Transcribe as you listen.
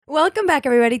Welcome back,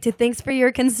 everybody, to Thanks for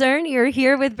Your Concern. You're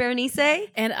here with Berenice.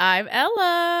 And I'm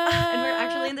Ella. And we're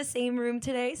actually in the same room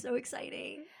today. So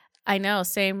exciting. I know.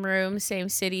 Same room, same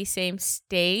city, same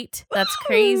state. That's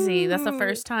crazy. That's the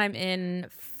first time in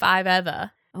 5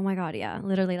 ever. Oh my God, yeah.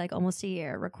 Literally like almost a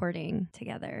year recording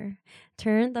together.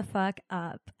 Turn the fuck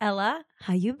up. Ella,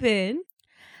 how you been?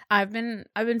 I've been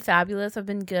fabulous. I've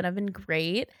been good. I've been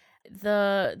great.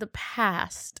 The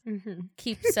past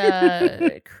keeps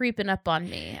creeping up on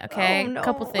me. Okay, Oh, no. A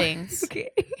couple things. Okay.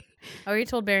 I already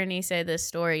told Berenice this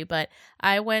story, but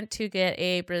I went to get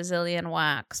a Brazilian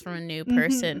wax from a new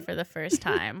person for the first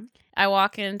time. I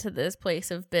walk into this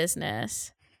place of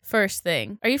business. First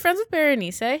thing, are you friends with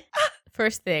Berenice?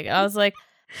 First thing, I was like,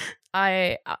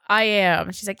 I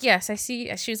am. She's like, yes, I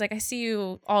see. She was like, I see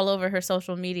you all over her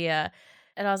social media.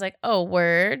 And I was like, oh,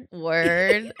 word.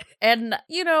 And,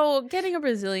 you know, getting a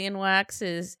Brazilian wax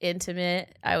is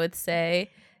intimate, I would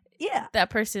say. Yeah. That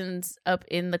person's up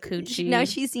in the coochie. Now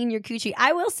she's seen your coochie.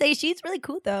 I will say she's really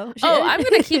cool, though. Oh, I'm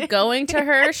going to keep going to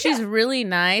her. She's really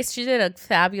nice. She did a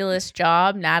fabulous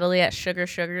job. Natalie at Sugar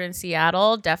in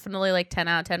Seattle. Definitely like 10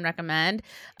 out of 10 recommend.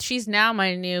 She's now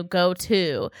my new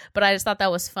go-to. But I just thought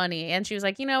that was funny. And she was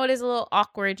like, you know, it is a little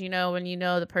awkward, you know, when you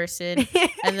know the person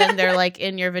and then they're like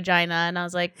in your vagina. And I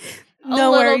was like,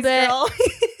 no little worries, bit. girl.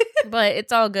 But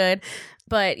it's all good.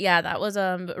 But yeah, that was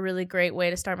a really great way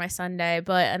to start my Sunday.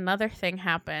 But another thing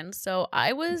happened. So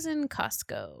I was in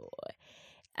Costco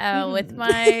with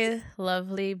my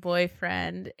lovely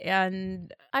boyfriend,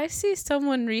 and I see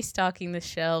someone restocking the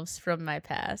shelves from my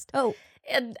past. Oh.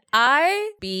 And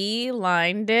I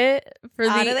beelined it for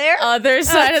Out the of there? other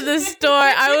side of the store.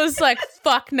 I was like,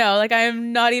 fuck no. Like, I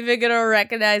am not even going to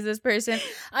recognize this person.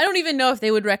 I don't even know if they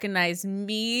would recognize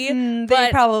me. They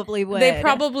probably would. They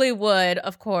probably would,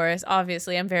 of course.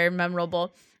 Obviously, I'm very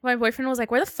memorable. My boyfriend was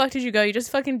like, where the fuck did you go? You just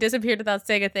fucking disappeared without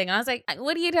saying a thing. And I was like,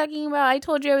 what are you talking about? I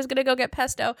told you I was going to go get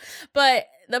pesto. But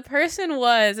the person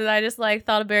was, and I just like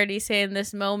thought of Berenice in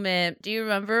this moment. Do you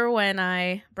remember when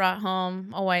I brought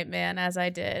home a white man, as I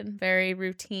did? Very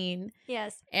routine.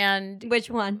 Yes. And Which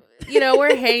one? you know,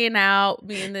 we're hanging out,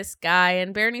 me and this guy,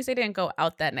 and Berenice didn't go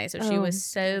out that night, so she was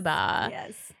sober.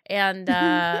 Yes. And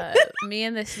me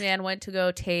and this man went to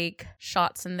go take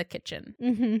shots in the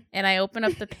kitchen. And I open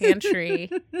up the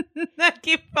pantry. That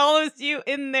kid follows you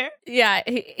in there. Yeah,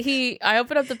 I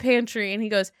open up the pantry and he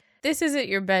goes, this isn't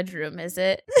your bedroom, is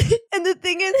it? And the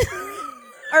thing is,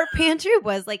 our pantry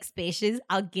was like spacious.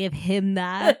 I'll give him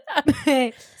that.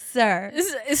 Sir.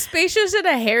 It's spacious in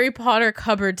a Harry Potter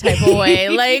cupboard type of way.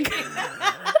 Like...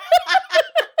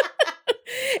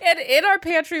 And in our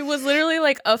pantry was literally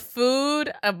like a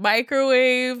food, a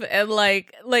microwave, and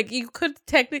like you could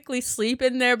technically sleep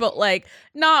in there, but like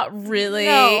not really.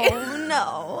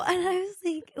 No. And I was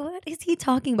like, what is he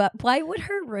talking about? Why would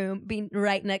her room be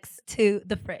right next to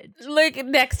the fridge? Like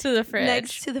next to the fridge.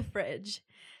 Next to the fridge.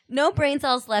 No brain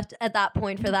cells left at that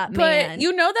point for that man. But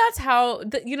you know that's how,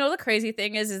 the crazy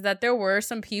thing is that there were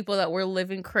some people that were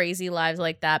living crazy lives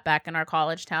like that back in our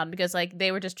college town because like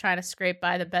they were just trying to scrape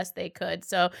by the best they could.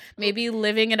 So maybe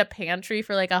living in a pantry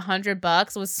for like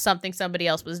 $100 was something somebody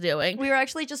else was doing. We were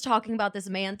actually just talking about this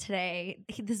man today.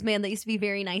 This man that used to be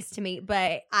very nice to me,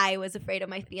 but I was afraid of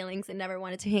my feelings and never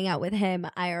wanted to hang out with him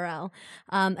IRL.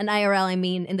 And IRL, I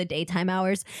mean in the daytime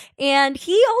hours. And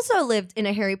he also lived in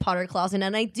a Harry Potter closet,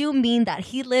 and I do mean that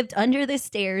he lived under the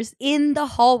stairs in the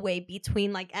hallway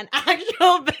between like an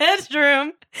actual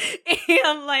bedroom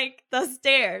and like the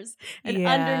stairs and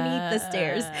underneath the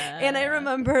stairs. And I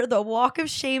remember the walk of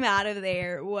shame out of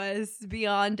there was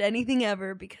beyond anything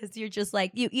ever because you're just like,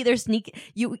 you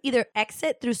either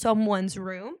exit through someone's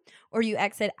room or you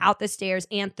exit out the stairs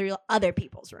and through other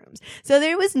people's rooms. So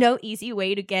there was no easy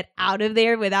way to get out of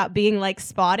there without being like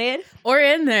spotted. Or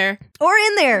in there.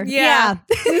 Yeah.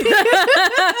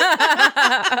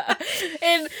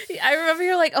 And I remember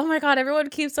you're like, oh my God, everyone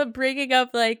keeps on bringing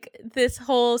up like this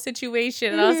whole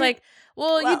situation. And I was like,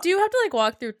 well, you do have to like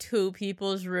walk through 2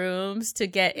 people's rooms to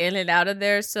get in and out of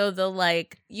there. So the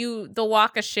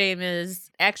walk of shame is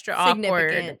extra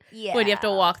awkward when you have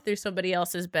to walk through somebody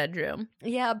else's bedroom.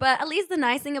 Yeah, but at least the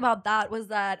nice thing about that was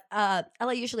that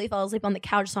Ella usually fell asleep on the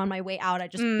couch. So on my way out,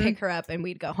 I'd just pick her up and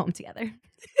we'd go home together.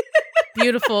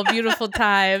 Beautiful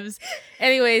times.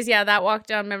 Anyways, yeah, that walk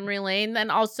down memory lane. Then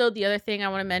also the other thing I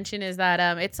want to mention is that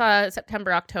it's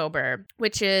September, October,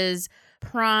 which is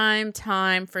prime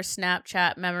time for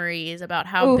Snapchat memories about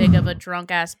how big of a drunk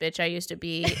ass bitch I used to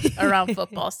be around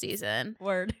football season.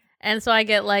 Word. And so I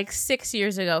get like 6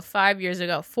 years ago, 5 years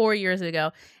ago, 4 years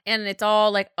ago. And it's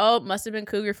all like, oh, it must have been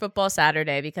Cougar football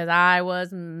Saturday because I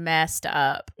was messed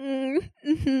up.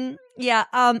 Mm-hmm. Yeah,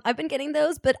 I've been getting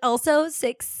those, but also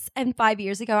 6 and 5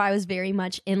 years ago, I was very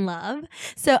much in love.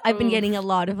 So I've been getting a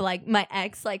lot of like my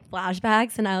ex like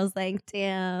flashbacks, and I was like,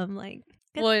 damn, like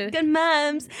good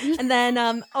moms. And then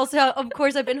also, of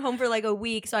course, I've been home for like a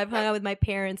week, so I've hung out with my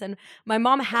parents, and my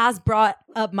mom has brought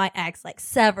up my ex like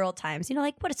several times. You know,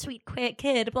 like what a sweet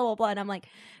kid, blah blah blah. And I'm like,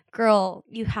 girl,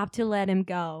 you have to let him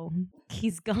go.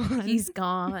 He's gone. He's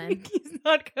gone. He's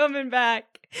not coming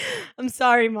back. I'm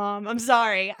sorry, Mom. I'm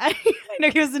sorry. I know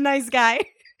he was a nice guy.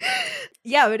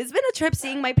 Yeah, but it's been a trip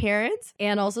seeing my parents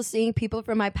and also seeing people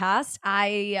from my past.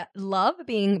 I love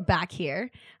being back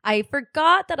here. I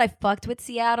forgot that I fucked with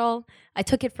Seattle. I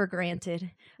took it for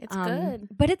granted. It's good.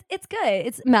 But it's good.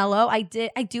 It's mellow. I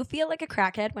do feel like a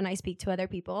crackhead when I speak to other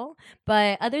people.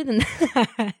 But other than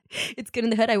that, it's good in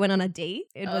the hood. I went on a date.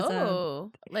 It was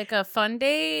like a fun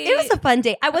date? It was a fun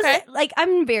date. I wasn't like,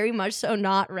 I'm very much so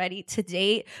not ready to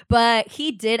date. But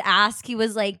he did ask, he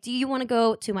was like, do you want to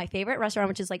go to my favorite restaurant,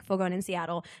 which is like Fogon in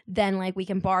Seattle? Then like we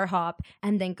can bar hop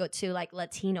and then go to like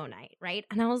Latino night, right?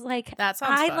 And I was like, that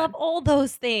sounds fun. Love all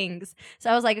those things.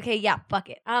 So I was like, okay, yeah, fuck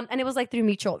it. And it was like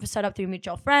set up through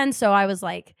mutual friends. So I was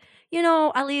like, you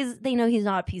know, at least they know he's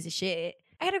not a piece of shit.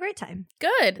 I had a great time.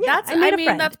 Good. Yeah, I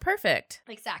mean, that's perfect.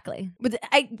 Exactly. But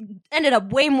I ended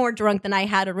up way more drunk than I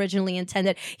had originally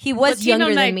intended. He was Latino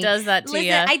younger night than me. Does that to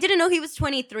you? I didn't know he was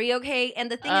 23, okay? And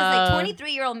the thing is, like,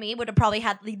 23-year-old me would have probably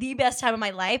had the best time of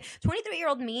my life.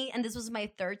 23-year-old me, and this was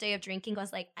my third day of drinking, I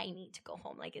was like, I need to go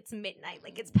home. Like, it's midnight.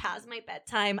 Like, it's past my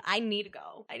bedtime. I need to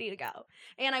go.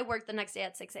 And I worked the next day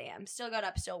at 6 a.m. Still got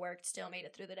up, still worked, still made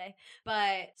it through the day.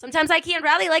 But sometimes I can't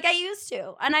rally like I used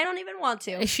to, and I don't even want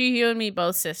to. You and me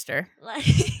both, sister.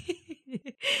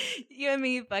 You and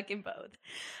me fucking both.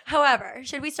 However,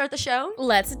 should we start the show?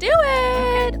 Let's do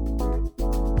it.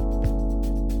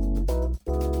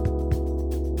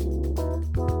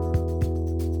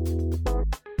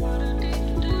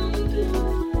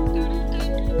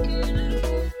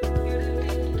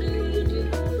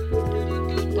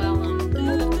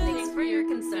 Well, thanks for your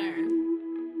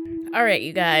concern. All right,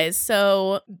 you guys.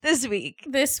 So this week.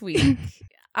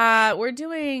 We're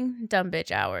doing dumb bitch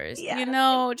hours. Yeah. You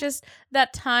know, just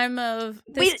that time of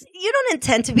this. You don't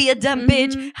intend to be a dumb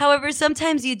bitch. However,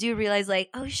 sometimes you do realize, like,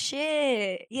 oh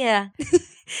shit. Yeah.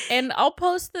 And I'll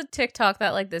post the TikTok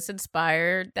that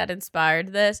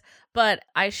inspired this, but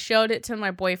I showed it to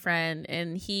my boyfriend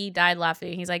and he died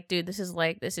laughing. He's like, dude, this is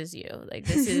you. Like,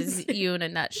 this is you in a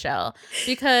nutshell.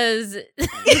 Because the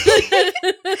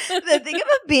thing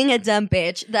about being a dumb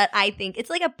bitch that I think it's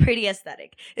like a pretty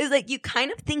aesthetic is like you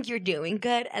kind of think you're doing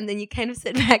good and then you kind of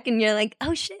sit back and you're like,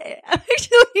 oh shit, I'm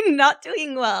actually not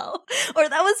doing well. Or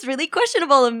that was really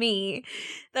questionable of me.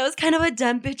 That was kind of a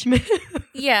dumb bitch move.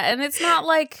 Yeah, and it's not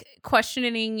like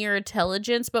questioning your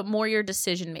intelligence, but more your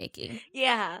decision making.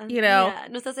 Yeah. You know? Yeah.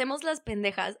 Nos hacemos las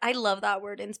pendejas. I love that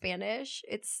word in Spanish.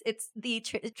 It's the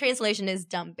translation is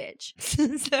dumb bitch.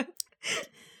 So,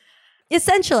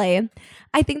 essentially,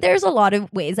 I think there's a lot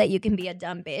of ways that you can be a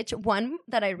dumb bitch. One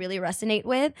that I really resonate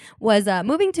with was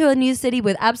moving to a new city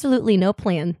with absolutely no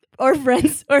plan or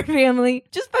friends or family.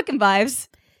 Just fucking vibes.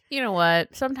 You know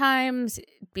what? Sometimes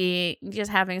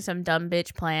just having some dumb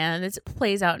bitch plan, it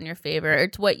plays out in your favor.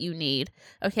 It's what you need.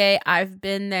 Okay, I've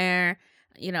been there.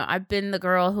 You know, I've been the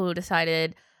girl who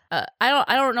decided.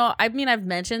 I don't know. I mean, I've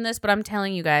mentioned this, but I'm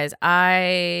telling you guys,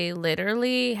 I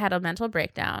literally had a mental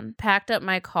breakdown. Packed up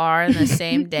my car in the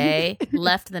same day,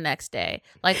 left the next day.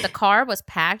 Like the car was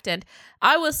packed, and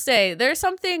I will say there's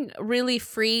something really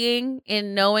freeing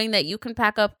in knowing that you can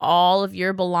pack up all of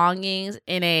your belongings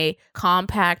in a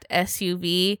compact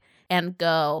SUV and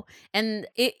go. And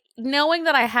knowing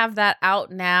that I have that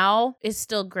out now is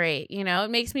still great. You know,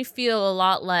 it makes me feel a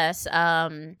lot less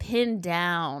pinned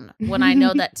down when I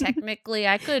know that technically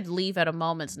I could leave at a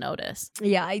moment's notice.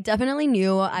 Yeah, I definitely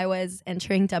knew I was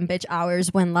entering dumb bitch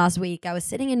hours when last week I was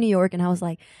sitting in New York and I was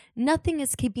like, nothing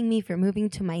is keeping me from moving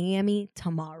to Miami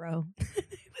tomorrow.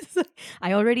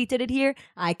 I already did it here.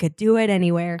 I could do it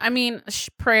anywhere. I mean,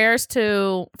 prayers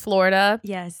to Florida.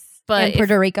 Yes. But and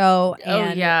Puerto Rico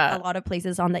and a lot of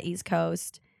places on the East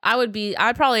Coast.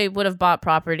 I probably would have bought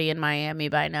property in Miami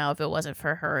by now if it wasn't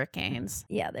for hurricanes.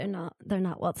 Yeah, they're not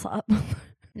what's up.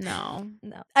 No.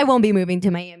 I won't be moving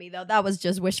to Miami though. That was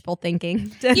just wishful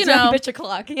thinking. You know, bitch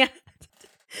o'clock. Yeah.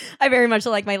 I very much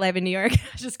like my life in New York.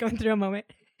 Just going through a moment.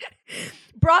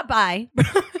 Brought by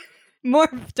More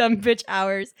dumb bitch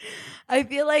hours. I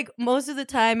feel like most of the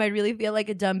time I really feel like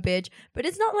a dumb bitch, but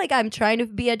it's not like I'm trying to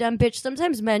be a dumb bitch.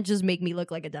 Sometimes men just make me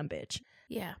look like a dumb bitch.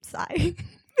 Yeah. Sigh.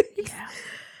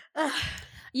 Yeah.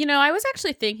 You know, I was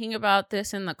actually thinking about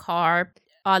this in the car.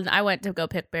 I went to go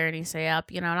pick Berenice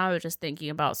up, and I was just thinking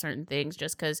about certain things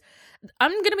just because I'm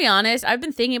going to be honest. I've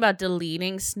been thinking about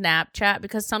deleting Snapchat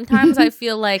because sometimes I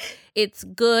feel like it's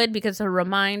good because it's a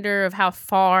reminder of how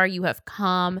far you have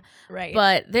come. Right.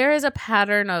 But there is a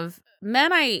pattern of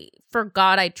men I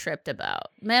forgot I tripped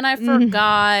about. Men I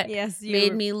forgot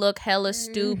made me look hella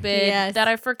stupid. Yes. That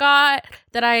I forgot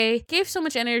that I gave so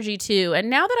much energy to. And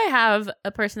now that I have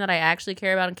a person that I actually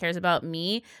care about and cares about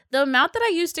me, the amount that I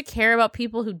used to care about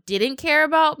people who didn't care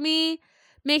about me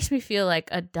makes me feel like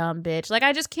a dumb bitch. Like,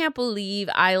 I just can't believe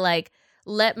I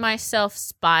let myself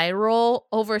spiral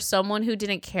over someone who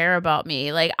didn't care about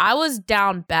me. Like, I was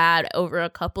down bad over a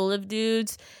couple of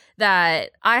dudes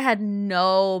that I had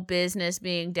no business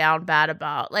being down bad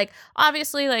about. Like,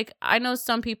 obviously, like, I know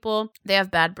some people, they have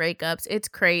bad breakups. It's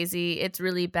crazy. It's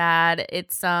really bad.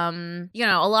 It's, a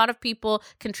lot of people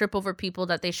can trip over people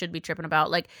that they should be tripping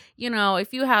about. Like,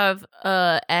 if you have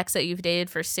a ex that you've dated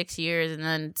for 6 years and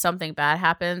then something bad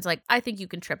happens, like, I think you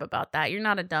can trip about that. You're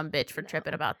not a dumb bitch for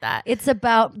tripping about that. It's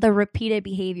about the repeated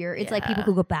behavior. It's like people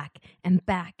who go back and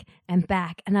back and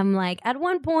back. And I'm like, at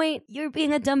one point, you're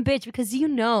being a dumb bitch because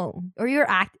or you're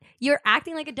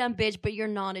acting like a dumb bitch, but you're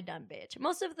not a dumb bitch.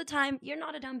 Most of the time, you're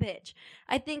not a dumb bitch.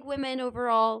 I think women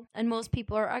overall and most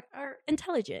people are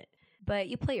intelligent, but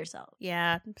you play yourself.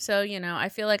 Yeah. So, I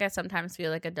feel like I sometimes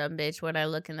feel like a dumb bitch when I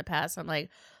look in the past. I'm like,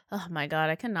 oh my God,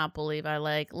 I cannot believe I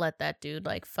let that dude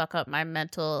fuck up my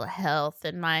mental health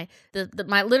and my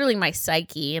literally my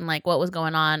psyche and what was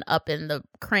going on up in the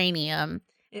cranium.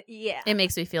 Yeah. It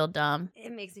makes me feel dumb.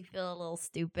 It makes me feel a little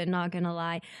stupid, not gonna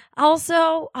lie.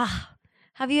 Also,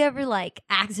 have you ever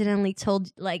accidentally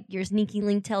told your sneaky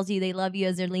link tells you they love you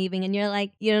as they're leaving and you're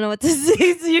like, you don't know what to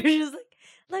say, so you're just like,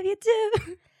 love you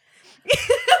too.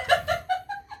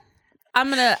 I'm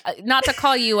gonna not to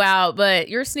call you out, but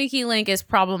your sneaky link is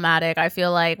problematic. I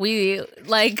feel like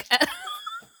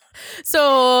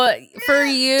so for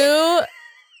you,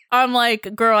 I'm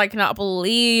like, girl, I cannot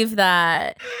believe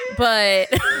that. But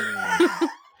yeah,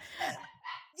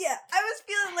 I was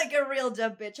feeling like a real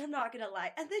dumb bitch. I'm not gonna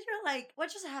lie. And then you're like,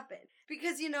 what just happened?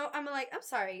 Because I'm like, I'm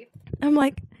sorry. I'm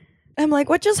like,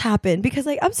 what just happened? Because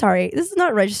I'm sorry, this is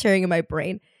not registering in my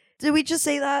brain. Did we just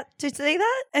say that to say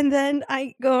that? And then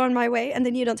I go on my way, and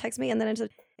then you don't text me, and then it's an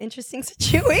interesting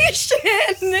situation.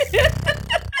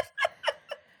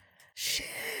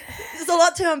 There's a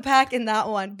lot to unpack in that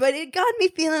one, but it got me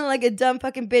feeling like a dumb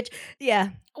fucking bitch. Yeah.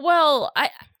 Well,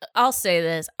 I'll say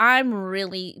this. I'm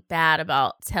really bad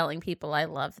about telling people I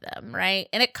love them, right?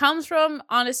 And it comes from,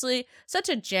 honestly, such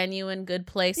a genuine good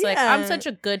place. Yeah. Like, I'm such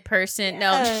a good person.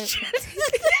 Yeah.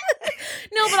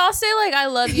 No, but I'll say I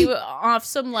love you off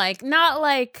some not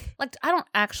I don't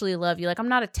actually love you. I'm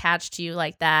not attached to you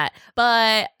like that.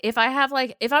 But if I have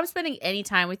if I'm spending any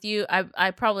time with you,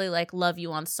 I probably love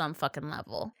you on some fucking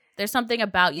level. There's something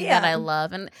about you that I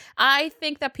love. And I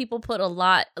think that people put a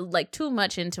lot, too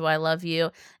much into I love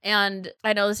you. And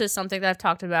I know this is something that I've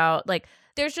talked about.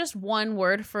 There's just one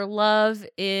word for love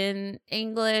in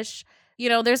English.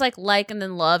 There's and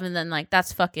then love, and then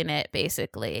that's fucking it,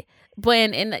 basically.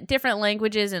 When in different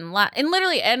languages and in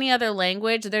literally any other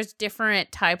language, there's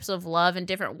different types of love and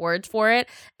different words for it.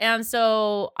 And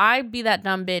so I be that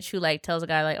dumb bitch who tells a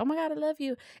guy oh my God, I love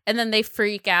you. And then they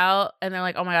freak out and they're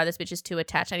like, oh my God, this bitch is too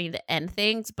attached. I need to end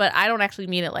things. But I don't actually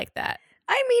mean it like that.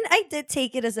 I mean, I did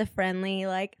take it as a friendly,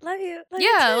 love you. Yeah,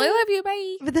 I love you,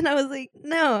 bye. But then I was like,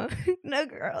 no,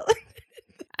 girl.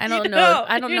 I don't know.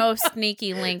 I don't know if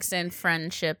sneaky links in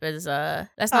friendship is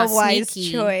that's not a wise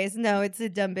sneaky choice. No, it's a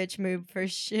dumb bitch move for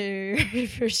sure.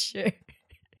 For sure.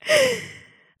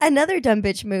 Another dumb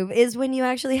bitch move is when you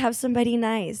actually have somebody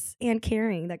nice and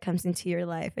caring that comes into your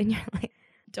life, and you're like,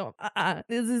 "Don't.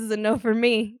 This is a no for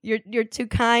me. You're too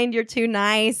kind. You're too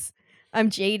nice.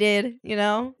 I'm jaded.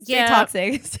 Stay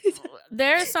toxic."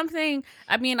 There's something,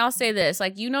 I mean, I'll say this,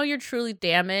 you're truly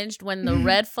damaged when the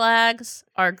red flags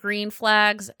are green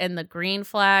flags and the green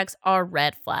flags are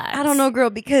red flags. I don't know, girl,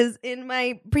 because in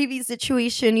my previous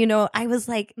situation, I was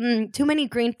like, too many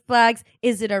green flags.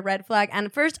 Is it a red flag? And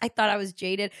at first I thought I was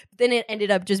jaded, but then it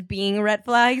ended up just being red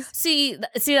flags. See,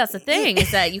 that's the thing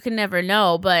is that you can never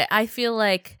know, but I feel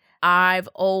like I've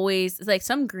always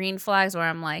some green flags where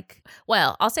I'm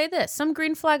well, I'll say this. Some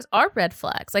green flags are red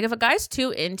flags. If a guy's too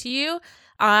into you,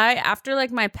 after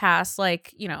my past,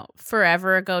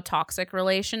 forever ago toxic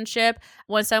relationship,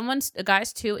 when a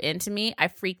guy's too into me, I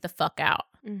freak the fuck out.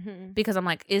 because I'm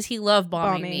like, is he love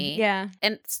bombing me? Yeah.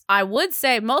 And I would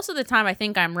say most of the time I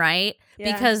think I'm right,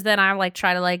 because then I like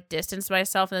try to like distance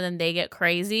myself and then they get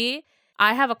crazy.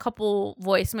 I have a couple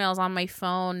voicemails on my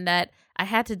phone that I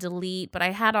had to delete, but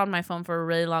I had on my phone for a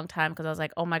really long time because I was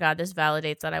like, oh my God, this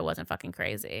validates that I wasn't fucking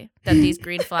crazy. That these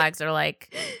green flags are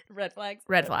like red flags.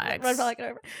 Red flags. Red flag,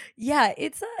 whatever. Yeah,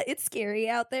 it's scary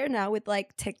out there now with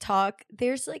like TikTok.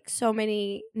 There's like so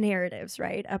many narratives,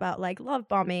 right? About like love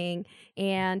bombing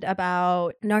and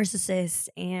about narcissists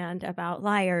and about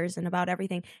liars and about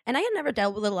everything. And I had never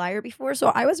dealt with a liar before, so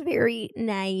I was very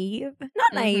naive.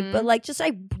 Not naive, but like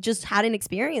I just hadn't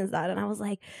experienced that. And I was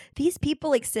like, these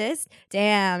people exist?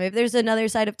 Damn, if there's another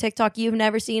side of TikTok you've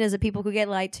never seen, is it people who get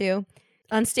lied to?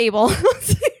 Unstable.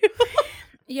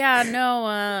 Yeah, no,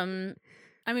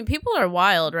 I mean, people are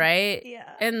wild, right? Yeah.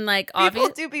 And like, people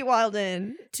do be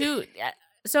wildin'.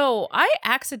 So I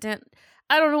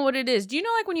don't know what it is. Do you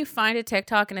know, like, when you find a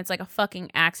TikTok and it's like a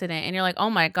fucking accident and you're like, oh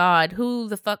my God, who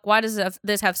the fuck, why does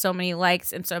this have so many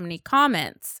likes and so many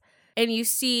comments? And you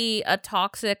see a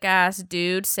toxic ass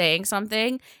dude saying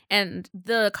something and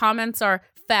the comments are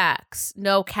facts,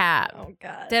 no cap. Oh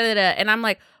God. And I'm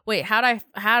like, wait, how'd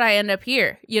I end up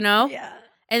here? You know? Yeah.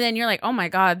 And then you're like, oh my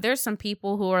God, there's some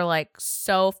people who are like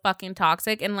so fucking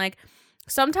toxic. And like,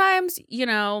 sometimes, you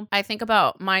know, I think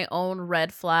about my own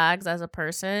red flags as a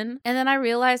person. And then I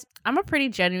realize I'm a pretty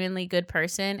genuinely good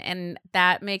person. And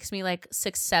that makes me like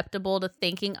susceptible to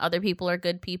thinking other people are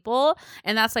good people.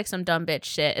 And that's like some dumb bitch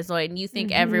shit. It's like you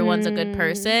think everyone's a good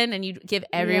person and you give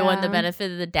everyone the benefit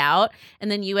of the doubt.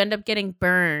 And then you end up getting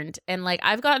burned. And like,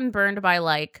 I've gotten burned by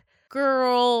like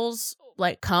girls,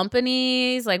 like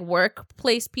companies, like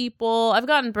workplace people. I've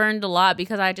gotten burned a lot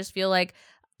because I just feel like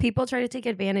people try to take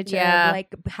advantage of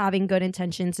like having good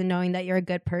intentions and knowing that you're a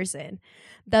good person.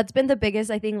 That's been the biggest,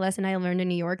 I think, lesson I learned in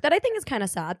New York that I think is kind of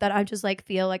sad, that I just like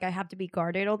feel like I have to be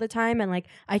guarded all the time and like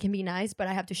I can be nice, but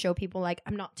I have to show people like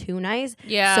I'm not too nice.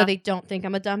 Yeah. So they don't think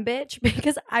I'm a dumb bitch,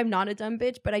 because I'm not a dumb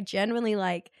bitch, but I genuinely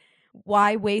like,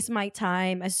 why waste my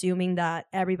time assuming that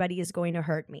everybody is going to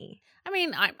hurt me? I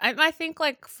mean, I think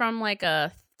like from like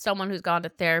someone who's gone to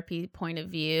therapy point of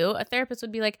view, a therapist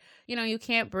would be like, you know, you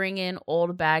can't bring in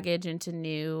old baggage into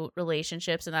new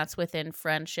relationships, and that's within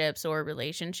friendships or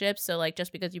relationships. So like,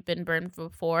 just because you've been burned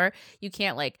before, you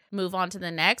can't like move on to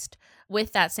the next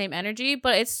with that same energy.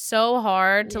 But it's so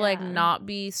hard to like not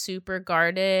be super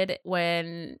guarded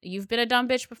when you've been a dumb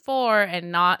bitch before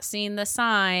and not seen the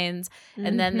signs.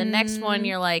 And then the next one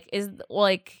you're like,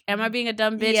 am I being a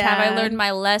dumb bitch? Have I learned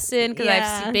my lesson? Because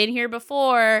I've been here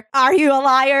before. Are you a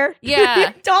liar?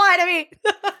 Yeah. Don't lie to me.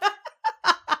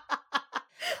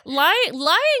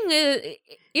 Lying is,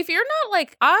 if you're not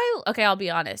like, I'll be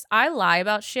honest, I lie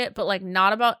about shit, but like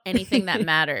not about anything that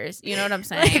matters. You know what I'm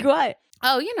saying? Like what?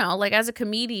 Oh, you know, like as a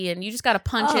comedian, you just got to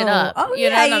punch it up. You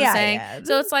know what I'm saying? Yeah.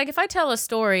 So it's like, if I tell a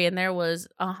story and there was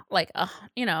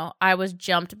you know, I was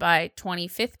jumped by 20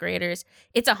 fifth graders,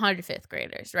 it's 100 fifth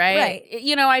graders, right? Right.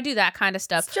 You know, I do that kind of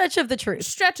stuff. Stretch of the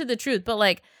truth. But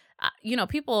like, you know,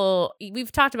 people,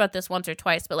 we've talked about this once or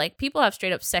twice, but like, people have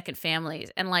straight up second families,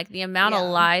 and like the amount of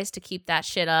lies to keep that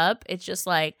shit up, it's just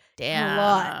like,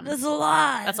 damn. That's a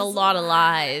lot. That's a lot of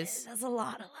lies. That's a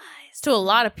lot of lies. To a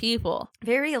lot of people.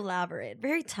 Very elaborate,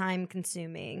 very time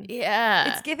consuming.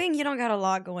 Yeah. It's giving you don't got a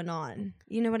lot going on.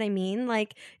 You know what I mean?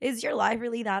 Like, is your life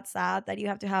really that sad that you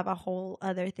have to have a whole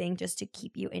other thing just to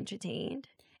keep you entertained?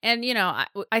 And, you know,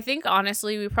 I think,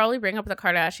 honestly, we probably bring up the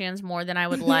Kardashians more than I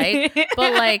would like.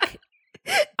 But, like,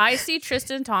 I see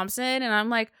Tristan Thompson, and I'm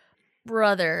like,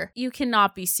 brother, you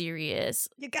cannot be serious.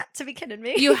 You got to be kidding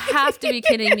me. You have to be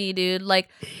kidding me, dude. Like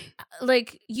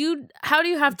how do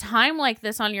you have time like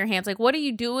this on your hands? Like, what are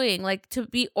you doing? Like, to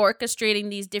be orchestrating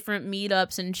these different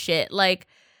meetups and shit. Like,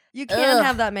 you can't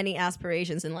have that many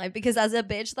aspirations in life, because as a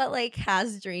bitch that like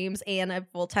has dreams and a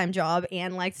full-time job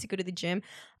and likes to go to the gym,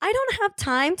 I don't have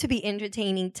time to be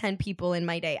entertaining 10 people in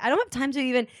my day. I don't have time to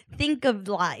even think of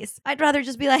lies. I'd rather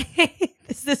just be like, hey,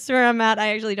 this is where I'm at.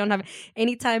 I actually don't have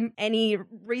any time, any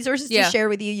resources to share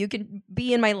with you. You can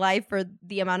be in my life for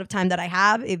the amount of time that I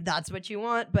have, if that's what you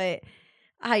want. But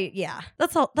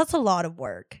that's a lot of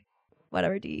work.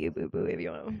 Whatever, do you, boo boo? If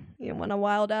you want to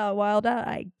wild out,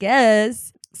 I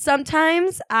guess.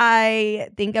 Sometimes I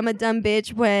think I'm a dumb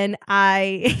bitch when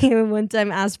I one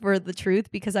time asked for the truth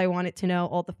because I wanted to know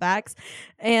all the facts,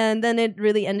 and then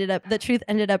the truth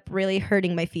ended up really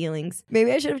hurting my feelings.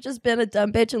 Maybe I should have just been a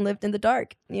dumb bitch and lived in the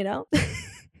dark, you know?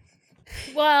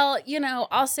 Well, you know,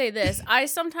 I'll say this. I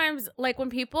sometimes, like, when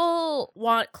people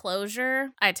want closure,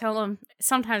 I tell them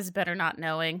sometimes it's better not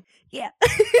knowing. Yeah.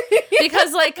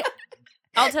 Because, like,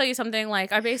 I'll tell you something,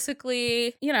 like, I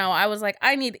basically, I was like,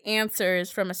 I need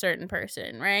answers from a certain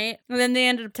person, right? And then they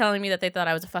ended up telling me that they thought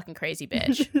I was a fucking crazy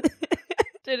bitch.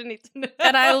 Didn't need to know.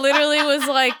 And I literally was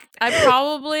like, I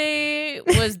probably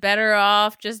was better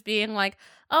off just being like,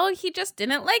 oh, he just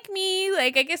didn't like me.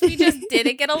 Like, I guess we just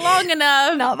didn't get along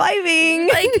enough. Not vibing.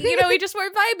 Like, we just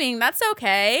weren't vibing. That's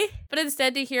okay. But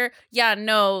instead to hear, yeah,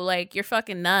 no, like, you're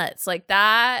fucking nuts. Like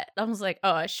that, I was like,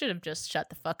 oh, I should have just shut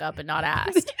the fuck up and not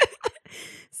asked.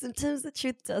 Sometimes the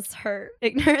truth does hurt.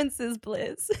 Ignorance is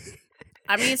bliss.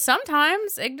 I mean,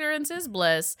 sometimes ignorance is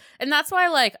bliss. And that's why,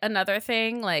 like, another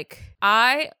thing, like,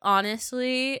 I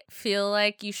honestly feel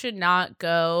like you should not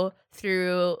go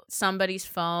through somebody's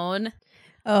phone.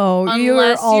 Oh,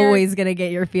 you're always going to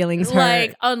get your feelings hurt.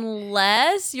 Like,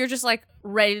 unless you're just, like,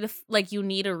 ready to, like, you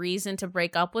need a reason to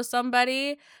break up with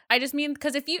somebody. I just mean,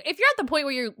 because if you're at the point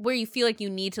where you feel like you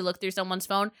need to look through someone's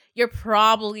phone, you're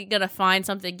probably going to find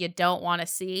something you don't want to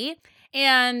see.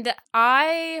 And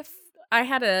I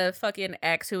had a fucking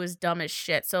ex who was dumb as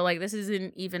shit. So, like, this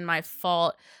isn't even my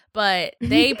fault. But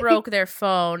they broke their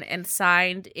phone and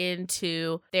signed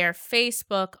into their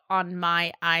Facebook on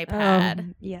my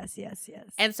iPad. Yes.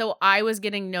 And so I was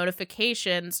getting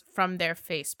notifications from their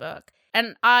Facebook.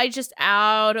 And I just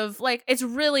out of, like, it's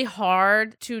really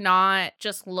hard to not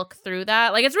just look through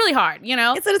that. Like, it's really hard,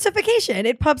 It's a notification.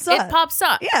 It pops up. It pops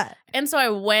up. Yeah. And so I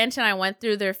went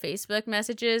through their Facebook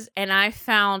messages and I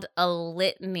found a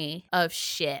litany of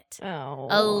shit. Oh.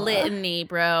 A litany,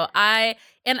 bro. I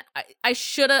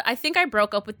think I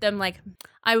broke up with them, like,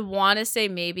 I want to say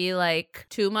maybe like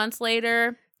 2 months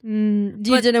later. You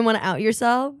didn't want to out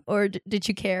yourself, or did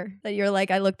you care that you're like,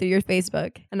 I looked through your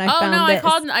Facebook and I found this?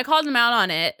 I called them out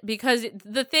on it because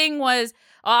the thing was,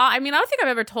 I mean, I don't think I've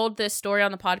ever told this story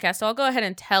on the podcast, so I'll go ahead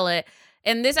and tell it.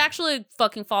 And this actually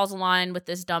fucking falls in line with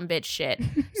this dumb bitch shit.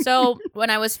 So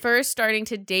when I was first starting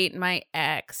to date my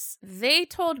ex, they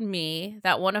told me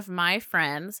that one of my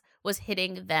friends was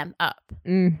hitting them up.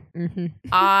 Mm-hmm.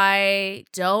 I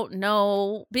don't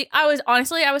know. I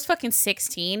was fucking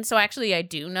 16. So actually I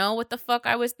do know what the fuck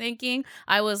I was thinking.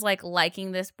 I was like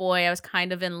liking this boy. I was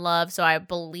kind of in love. So I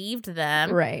believed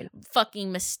them. Right.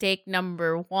 Fucking mistake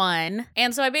number one.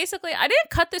 And so I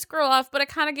didn't cut this girl off, but I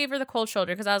kind of gave her the cold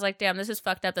shoulder because I was like, damn, this is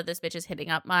fucked up that this bitch is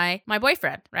hitting up my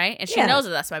boyfriend. Right. And she knows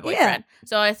that that's my boyfriend. Yeah.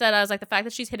 So I was like, the fact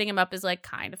that she's hitting him up is like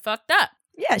kind of fucked up.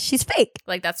 Yeah. She's fake.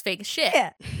 Like, that's fake as shit.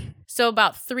 Yeah. So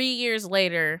about 3 years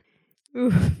later,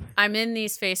 Oof. I'm in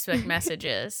these Facebook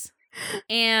messages.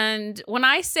 And when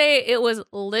I say it was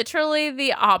literally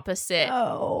the opposite,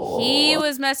 he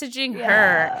was messaging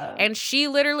her and she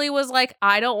literally was like,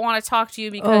 I don't want to talk to you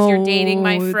because you're dating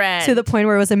my friend. To the point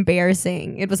where it was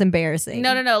embarrassing. It was embarrassing.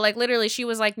 No. Like, literally, she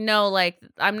was like, no, like,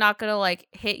 I'm not going to, like,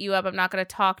 hit you up. I'm not going to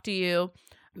talk to you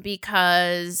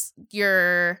because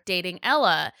you're dating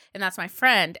Ella and that's my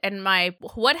friend. And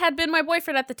what had been my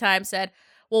boyfriend at the time said,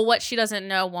 well, what she doesn't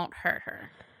know won't hurt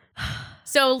her.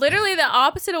 So literally the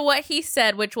opposite of what he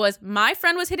said, which was my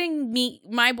friend was hitting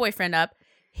my boyfriend up.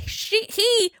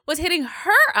 He was hitting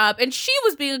her up and she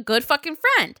was being a good fucking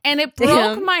friend. And it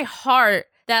broke my heart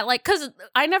that, like, because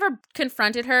I never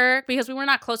confronted her because we were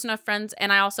not close enough friends.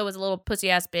 And I also was a little pussy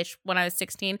ass bitch when I was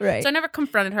 16. Right. So I never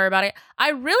confronted her about it.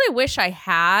 I really wish I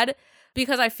had,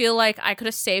 because I feel like I could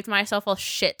have saved myself a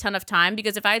shit ton of time,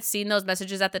 because if I had seen those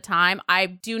messages at the time, I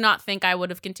do not think I would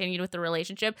have continued with the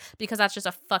relationship, because that's just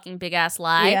a fucking big ass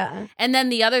lie. Yeah. And then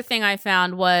the other thing I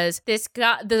found was this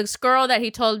girl that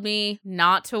he told me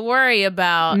not to worry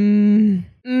about and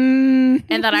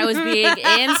that I was being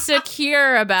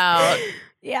insecure about.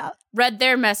 Yeah. Read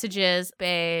their messages,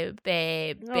 babe.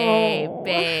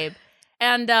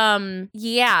 And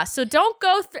so don't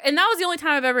go through, and that was the only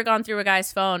time I've ever gone through a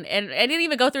guy's phone, and I didn't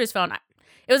even go through his phone.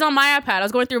 It was on my iPad. I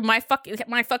was going through my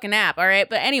fucking app, all right?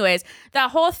 But anyways, that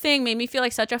whole thing made me feel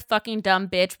like such a fucking dumb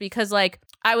bitch, because, like,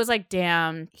 I was like,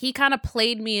 damn, he kind of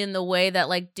played me in the way that,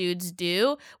 like, dudes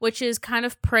do, which is kind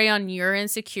of prey on your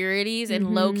insecurities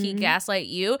and low-key gaslight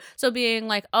you. So being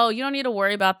like, oh, you don't need to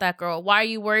worry about that girl. Why are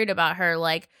you worried about her?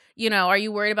 Like, are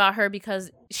you worried about her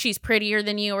because she's prettier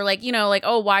than you? Or like, like,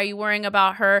 oh, why are you worrying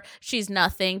about her? She's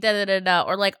nothing, da-da-da-da.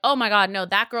 Or like, oh my God, no,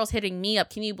 that girl's hitting me up.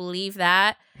 Can you believe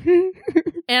that?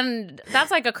 And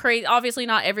that's like a crazy, obviously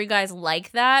not every guy's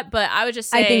like that, but I would just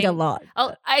say, I think a lot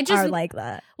are like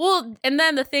that. Well, and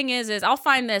then the thing is I'll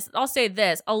say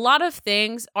this, a lot of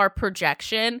things are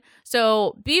projection.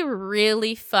 So be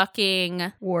really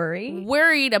fucking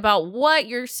worried about what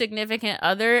your significant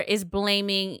other is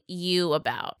blaming you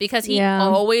about, because he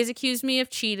always accused me of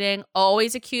cheating,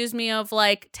 always accused me of,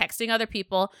 like, texting other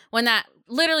people, when that,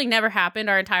 literally never happened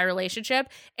our entire relationship.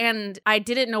 And I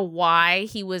didn't know why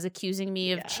he was accusing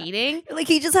me of cheating. Like,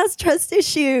 he just has trust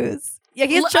issues. Yeah,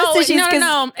 he has trust issues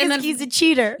no. And then he's a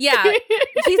cheater. Yeah,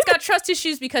 he's got trust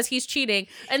issues because he's cheating.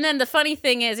 And then the funny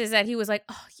thing is that he was like,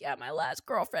 oh, yeah, my last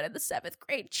girlfriend in the 7th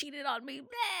grade cheated on me.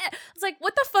 Bleh. It's like,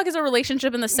 what the fuck is a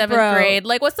relationship in the 7th grade?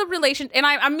 Like, what's the relation? And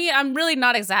I mean, I'm really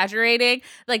not exaggerating.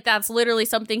 Like, that's literally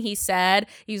something he said.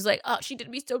 He's like, oh, she did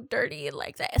me so dirty in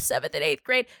like the 7th and 8th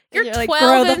grade. You're 12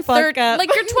 like, and 13.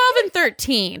 Like, you're 12 and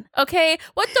 13. Okay,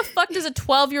 what the fuck does a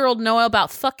 12-year-old know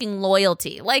about fucking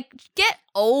loyalty? Like, get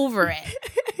over it.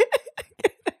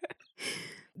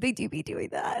 They do be doing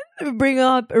that. Bring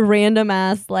up random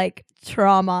ass like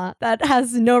trauma that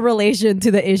has no relation to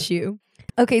the issue.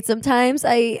 Okay, sometimes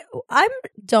I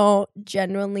don't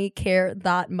genuinely care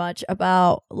that much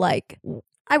about like,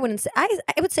 I would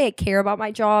say I care about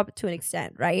my job to an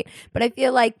extent, right? But I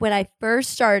feel like when I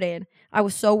first started, I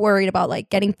was so worried about like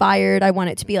getting fired. I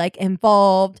wanted to be like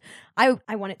involved.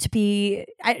 I want it to be,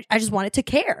 I just wanted to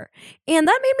care. And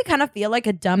that made me kind of feel like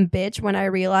a dumb bitch when I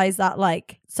realized that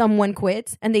like someone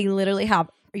quits and they literally have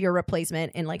your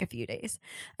replacement in like a few days.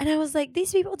 And I was like,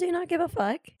 these people do not give a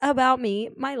fuck about me,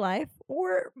 my life,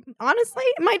 or honestly,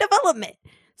 my development.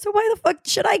 So why the fuck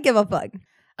should I give a fuck?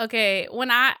 Okay,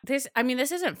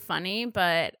 this isn't funny,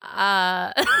 but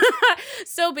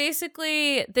so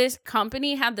basically this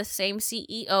company had the same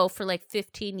CEO for like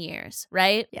 15 years,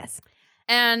 right? Yes.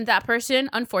 And that person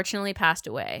unfortunately passed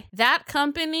away. That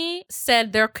company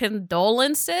said their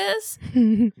condolences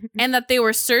and that they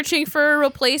were searching for a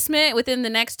replacement within the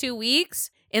next 2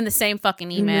 weeks in the same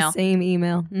fucking email. In the same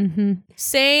email. Mm-hmm.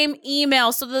 Same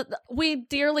email. So we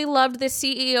dearly loved the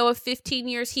CEO of 15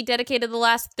 years. He dedicated the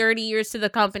last 30 years to the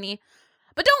company.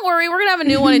 But don't worry, we're going to have a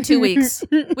new one in 2 weeks.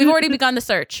 We've already begun the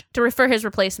search to refer his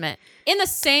replacement. In the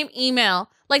same email.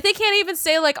 Like, they can't even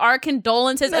say, like, our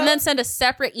condolences and then send a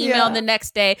separate email the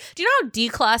next day. Do you know how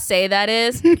D-class that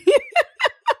is?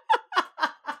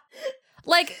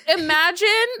 Like, imagine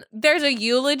there's a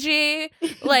eulogy.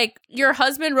 Like, your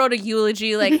husband wrote a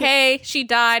eulogy. Like, hey, she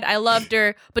died. I loved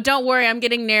her. But don't worry, I'm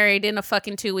getting married in a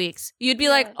fucking 2 weeks. You'd be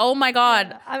like, oh, my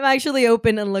God. Yeah, I'm actually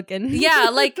open and looking. Yeah,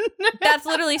 like, that's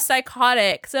literally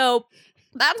psychotic. So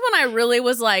that's when I really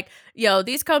was like, yo,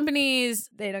 these companies,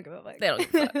 they don't give a fuck. They don't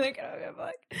give a fuck. They don't give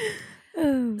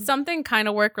a fuck. Something kind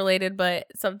of work related, but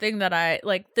something that I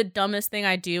like, the dumbest thing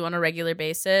I do on a regular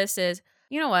basis is,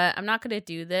 you know what? I'm not going to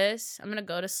do this. I'm going to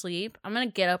go to sleep. I'm going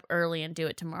to get up early and do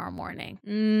it tomorrow morning.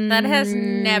 That has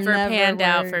never panned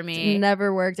out for me.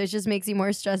 Never worked. It just makes you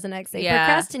more stressed the next day. Yeah.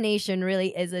 Procrastination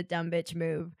really is a dumb bitch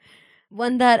move.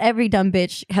 One that every dumb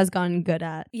bitch has gotten good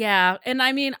at. Yeah. And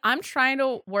I mean, I'm trying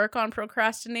to work on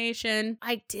procrastination.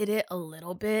 I did it a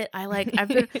little bit. I've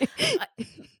been...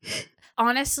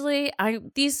 Honestly,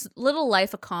 these little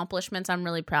life accomplishments, I'm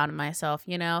really proud of myself,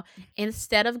 you know?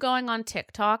 Instead of going on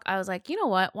TikTok, I was like, you know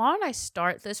what? Why don't I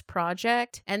start this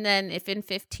project? And then if in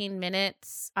 15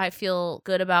 minutes I feel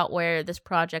good about where this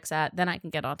project's at, then I can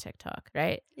get on TikTok,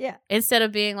 right? Yeah. Instead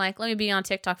of being like, let me be on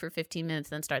TikTok for 15 minutes,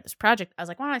 then start this project. I was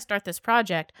like, why don't I start this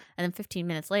project? And then 15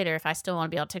 minutes later, if I still want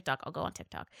to be on TikTok, I'll go on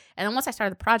TikTok. And then once I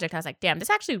started the project, I was like, damn,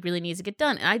 this actually really needs to get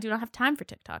done. And I do not have time for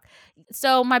TikTok.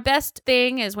 So my best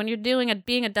thing is when you're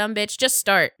being a dumb bitch, just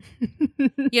start.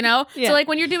 You know? Yeah. So like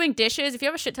when you're doing dishes, if you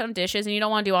have a shit ton of dishes and you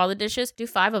don't want to do all the dishes, do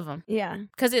 5 of them. Yeah.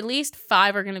 Because at least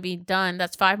 5 are going to be done.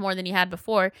 That's 5 more than you had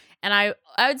before. And I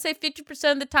would say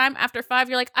 50% of the time after 5,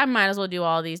 you're like, I might as well do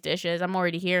all these dishes. I'm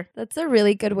already here. That's a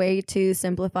really good way to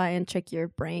simplify and trick your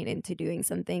brain into doing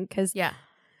something. Because yeah.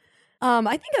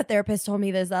 I think a therapist told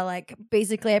me this, that like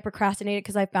basically I procrastinated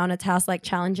because I found a task like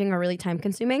challenging or really time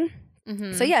consuming.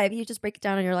 Mm-hmm. So yeah, if you just break it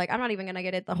down and you're like, I'm not even gonna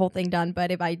get the whole thing done,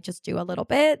 but if I just do a little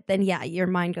bit, then yeah, your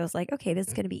mind goes like, okay, this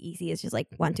is gonna be easy. It's just like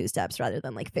 1-2 steps rather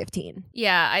than like 15.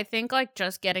 Yeah, I think like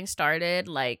just getting started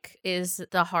like is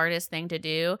the hardest thing to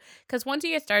do, because once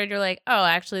you get started, you're like, oh,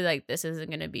 actually, like this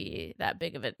isn't gonna be that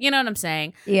big of it. You know what I'm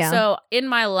saying? Yeah. So in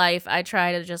my life, I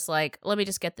try to just like, let me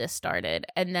just get this started,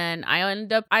 and then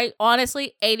I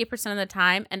honestly 80% of the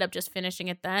time end up just finishing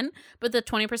it then. But the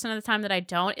 20% of the time that I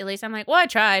don't, at least I'm like, well, I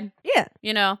tried. Yeah.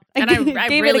 You know, and I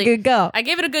gave really, it a good go. I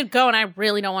gave it a good go, and I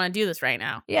really don't want to do this right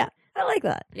now. Yeah, I like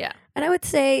that. Yeah. And I would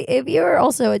say if you're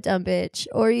also a dumb bitch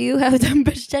or you have dumb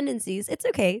bitch tendencies, it's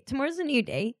okay. Tomorrow's a new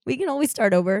day. We can always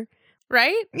start over.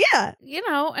 Right? Yeah. You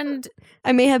know, and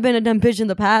I may have been a dumb bitch in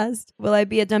the past. Will I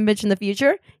be a dumb bitch in the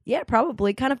future? Yeah,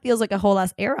 probably. Kind of feels like a whole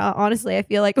ass era. Honestly, I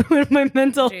feel like when my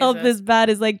mental health is bad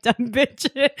is like dumb bitch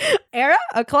era.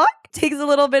 A clock takes a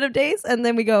little bit of days and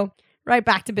then we go right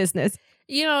back to business.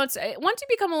 You know, it's once you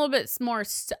become a little bit more,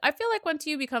 I feel like once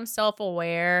you become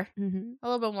self-aware, Mm-hmm. a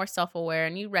little bit more self-aware,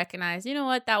 and you recognize, you know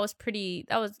what, that was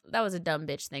a dumb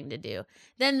bitch thing to do.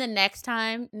 Then the next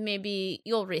time, maybe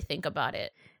you'll rethink about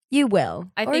it. You will.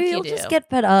 I or think you you'll do. just get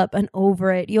fed up and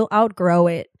over it. You'll outgrow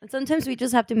it. And sometimes we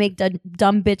just have to make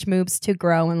dumb bitch moves to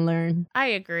grow and learn. I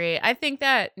agree. I think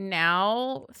that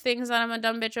now things that I'm a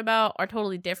dumb bitch about are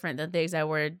totally different than things I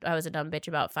was a dumb bitch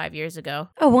about 5 years ago.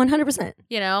 Oh, 100%.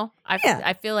 You know, Yeah.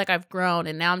 I feel like I've grown,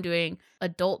 and now I'm doing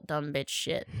adult dumb bitch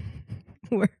shit.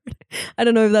 Word. I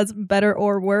don't know if that's better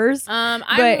or worse. I'm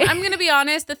gonna be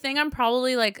honest. The thing I'm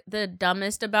probably like the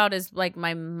dumbest about is like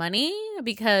my money,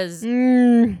 because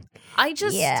I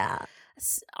just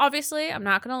obviously, I'm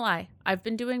not gonna lie, I've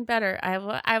been doing better. I have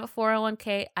a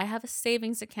 401k. I have a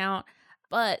savings account.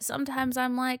 But sometimes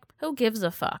I'm like, who gives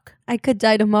a fuck? I could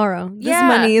die tomorrow. This Yeah.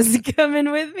 money is coming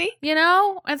with me. You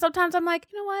know? And sometimes I'm like,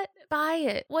 you know what? Buy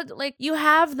it. What, like, you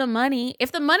have the money.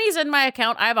 If the money's in my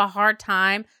account, I have a hard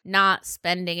time not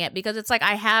spending it, because it's like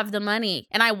I have the money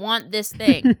and I want this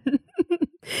thing.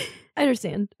 I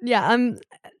understand. Yeah, I'm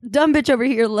dumb bitch over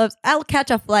here loves. I'll catch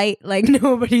a flight like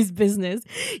nobody's business.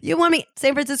 You want me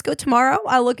San Francisco tomorrow?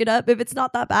 I'll look it up. If it's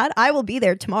not that bad, I will be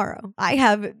there tomorrow. I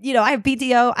have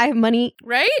PTO. I have money.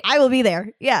 Right? I will be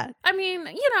there. Yeah. I mean,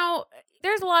 you know,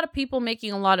 there's a lot of people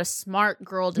making a lot of smart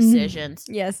girl decisions.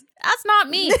 Yes. That's not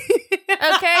me.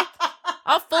 Okay?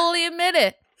 I'll fully admit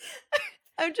it.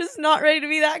 I'm just not ready to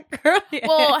be that girl yet.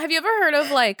 Well, have you ever heard of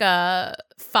like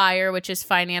FIRE, which is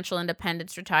financial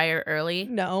independence, retire early?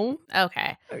 No.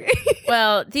 Okay. Okay.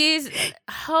 Well, these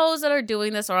hoes that are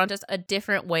doing this are on just a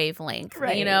different wavelength,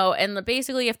 Right. you know, and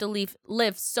basically you have to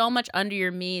live so much under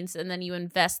your means, and then you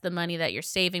invest the money that you're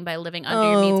saving by living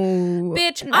under your means.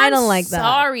 Bitch, I I'm don't like that.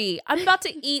 sorry. I'm about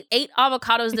to eat 8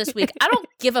 avocados this week. I don't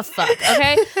give a fuck,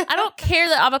 okay? I don't care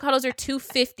that avocados are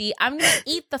 $2.50. I'm going to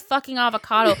eat the fucking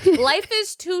avocado. Life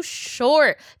is too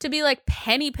short to be like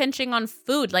penny pinching on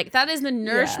food. Like, that is the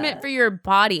nourishment for your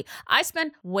body. I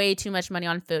spend way too much money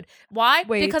on food. Why?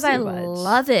 Way Because too I much.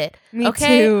 love it. Me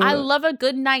Okay? too. I love a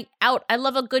good night out. I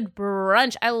love a good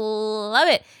brunch. I love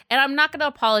it. And I'm not going to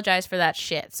apologize for that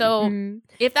shit. So Mhm.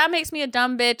 if that makes me a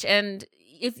dumb bitch, and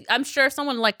if I'm sure if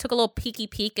someone like took a little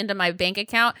peek into my bank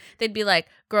account, they'd be like,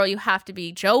 girl, you have to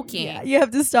be joking. Yeah, you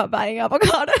have to stop buying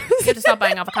avocados. You have to stop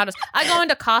buying avocados. I go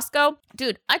into Costco,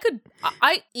 dude.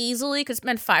 I easily could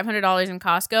spend $500 in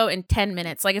Costco in 10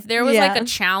 minutes. Like, if there was like a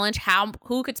challenge,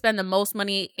 who could spend the most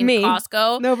money in Me.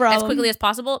 Costco No problem. as quickly as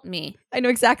possible? Me. I know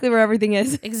exactly where everything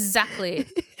is. Exactly.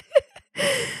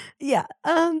 Yeah.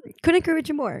 Couldn't agree with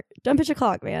you more. Dumb bitch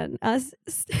o'clock, man.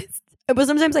 But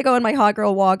sometimes I go on my hot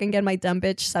girl walk and get my dumb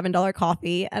bitch $7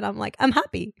 coffee, and I'm like, I'm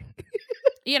happy.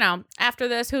 You know, after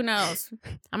this, who knows?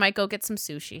 I might go get some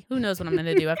sushi. Who knows what I'm going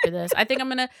to do after this? I think I'm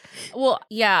going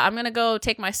to go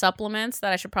take my supplements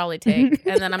that I should probably take.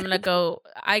 And then I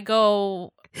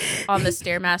go on the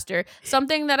Stairmaster.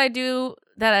 Something that I do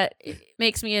that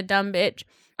makes me a dumb bitch.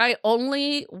 I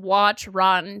only watch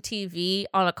Rotten TV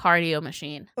on a cardio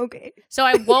machine. Okay. So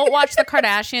I won't watch the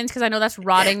Kardashians because I know that's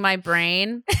rotting my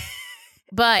brain.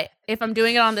 But if I'm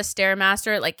doing it on the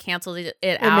Stairmaster, it like cancels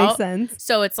it out. Makes sense.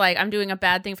 So it's like I'm doing a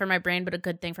bad thing for my brain, but a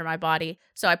good thing for my body.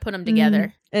 So I put them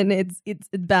together. And it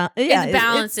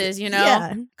Balances, you know?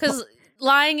 Yeah. Because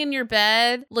lying in your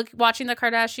bed, watching the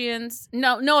Kardashians,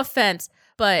 no offense,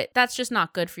 but that's just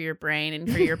not good for your brain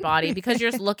and for your body, because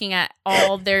you're just looking at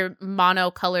all their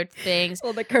monocolored things.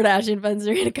 Well, the Kardashian fans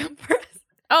are going to come first.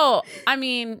 Oh, I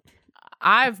mean,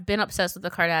 I've been obsessed with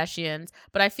the Kardashians,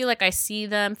 but I feel like I see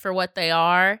them for what they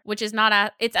are, which is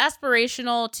not it's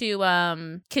aspirational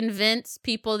to convince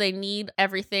people they need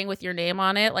everything with your name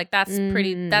on it. Like, that's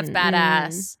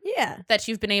badass. Yeah. That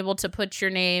you've been able to put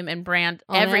your name and brand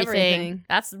On everything.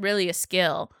 That's really a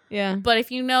skill. Yeah. But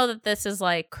if you know that this is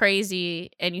like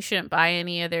crazy and you shouldn't buy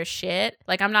any of their shit,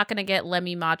 like, I'm not going to get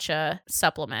Lemmy Matcha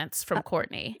supplements from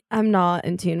Courtney. I'm not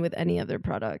in tune with any other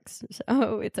products,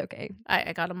 so it's okay.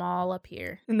 I got them all up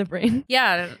here. In the brain.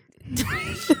 Yeah.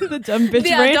 The dumb bitch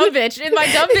Yeah, brain. dumb bitch. In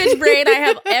my dumb bitch brain, I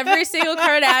have every single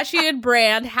Kardashian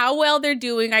brand, how well they're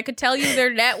doing. I could tell you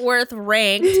their net worth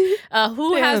ranked,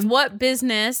 who has what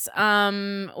business,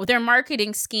 their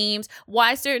marketing schemes,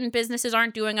 why certain businesses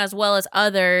aren't doing as well as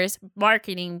others,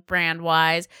 marketing brand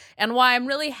wise, and why I'm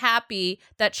really happy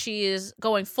that she is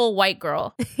going full white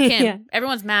girl. Kim, Yeah.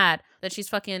 everyone's mad that she's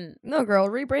fucking No, girl,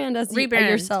 rebrand as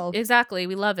yourself. Exactly.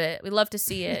 We love it. We love to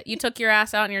see it. You took your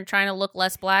ass out and you're trying to look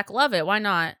less black. Love it. Why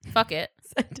not? Fuck it.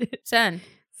 Send.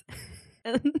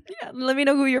 Yeah, let me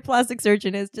know who your plastic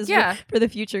surgeon is, just for the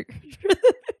future.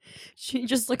 She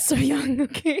just looks so young.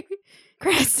 Okay,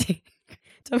 Grassy.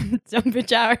 some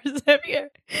bitch hours up here.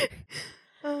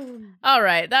 All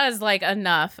right, that is like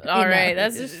enough. All right,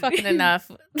 that's just fucking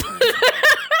enough.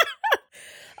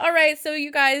 All right, so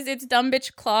you guys, it's dumb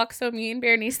bitch clock. So me and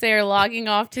Berenice are logging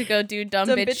off to go do dumb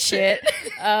bitch shit.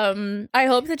 I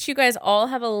hope that you guys all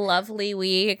have a lovely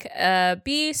week.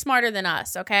 Be smarter than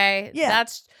us, okay? Yeah.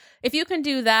 That's if you can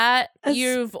do that,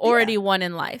 you've already won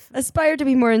in life. Aspire to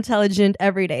be more intelligent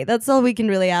every day. That's all we can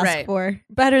really ask for.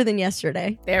 Better than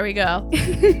yesterday. There we go.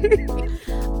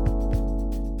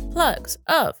 Plugs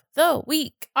of the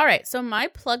week. All right, so my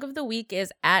plug of the week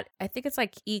is at, I think it's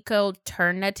like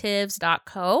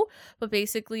ecoternatives.co, but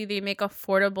basically they make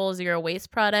affordable zero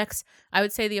waste products. I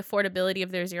would say the affordability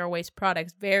of their zero waste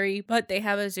products vary, but they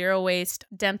have a zero waste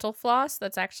dental floss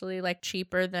that's actually like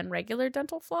cheaper than regular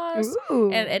dental floss.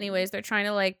 Ooh. And anyways, they're trying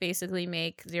to like basically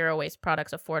make zero waste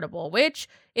products affordable, which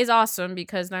is awesome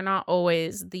because they're not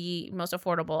always the most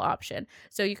affordable option.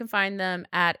 So you can find them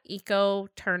at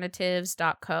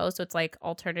ecoternatives.co. So it's like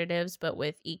alternatives, but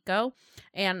with eco.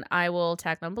 And I will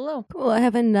tag them below. Cool. I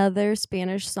have another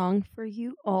Spanish song for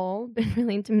you all. Been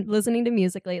really listening to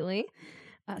music lately.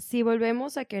 Si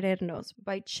volvemos a querernos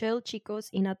by Chill Chicos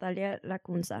y Natalia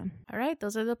Lacunza. All right,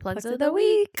 those are the plugs of the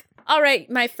week. All right,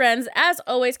 my friends, as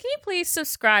always, can you please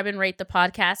subscribe and rate the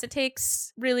podcast? It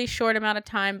takes really short amount of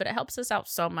time, but it helps us out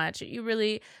so much. You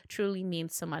really, truly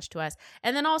means so much to us.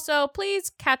 And then also, please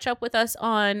catch up with us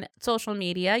on social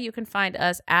media. You can find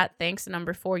us at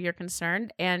Thanks4 You're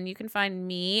Concerned, and you can find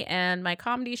me and my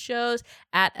comedy shows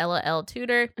at Ella L.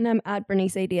 Tudor. And I'm at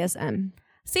Bernice ADSM.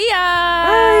 See ya!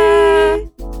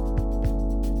 Bye!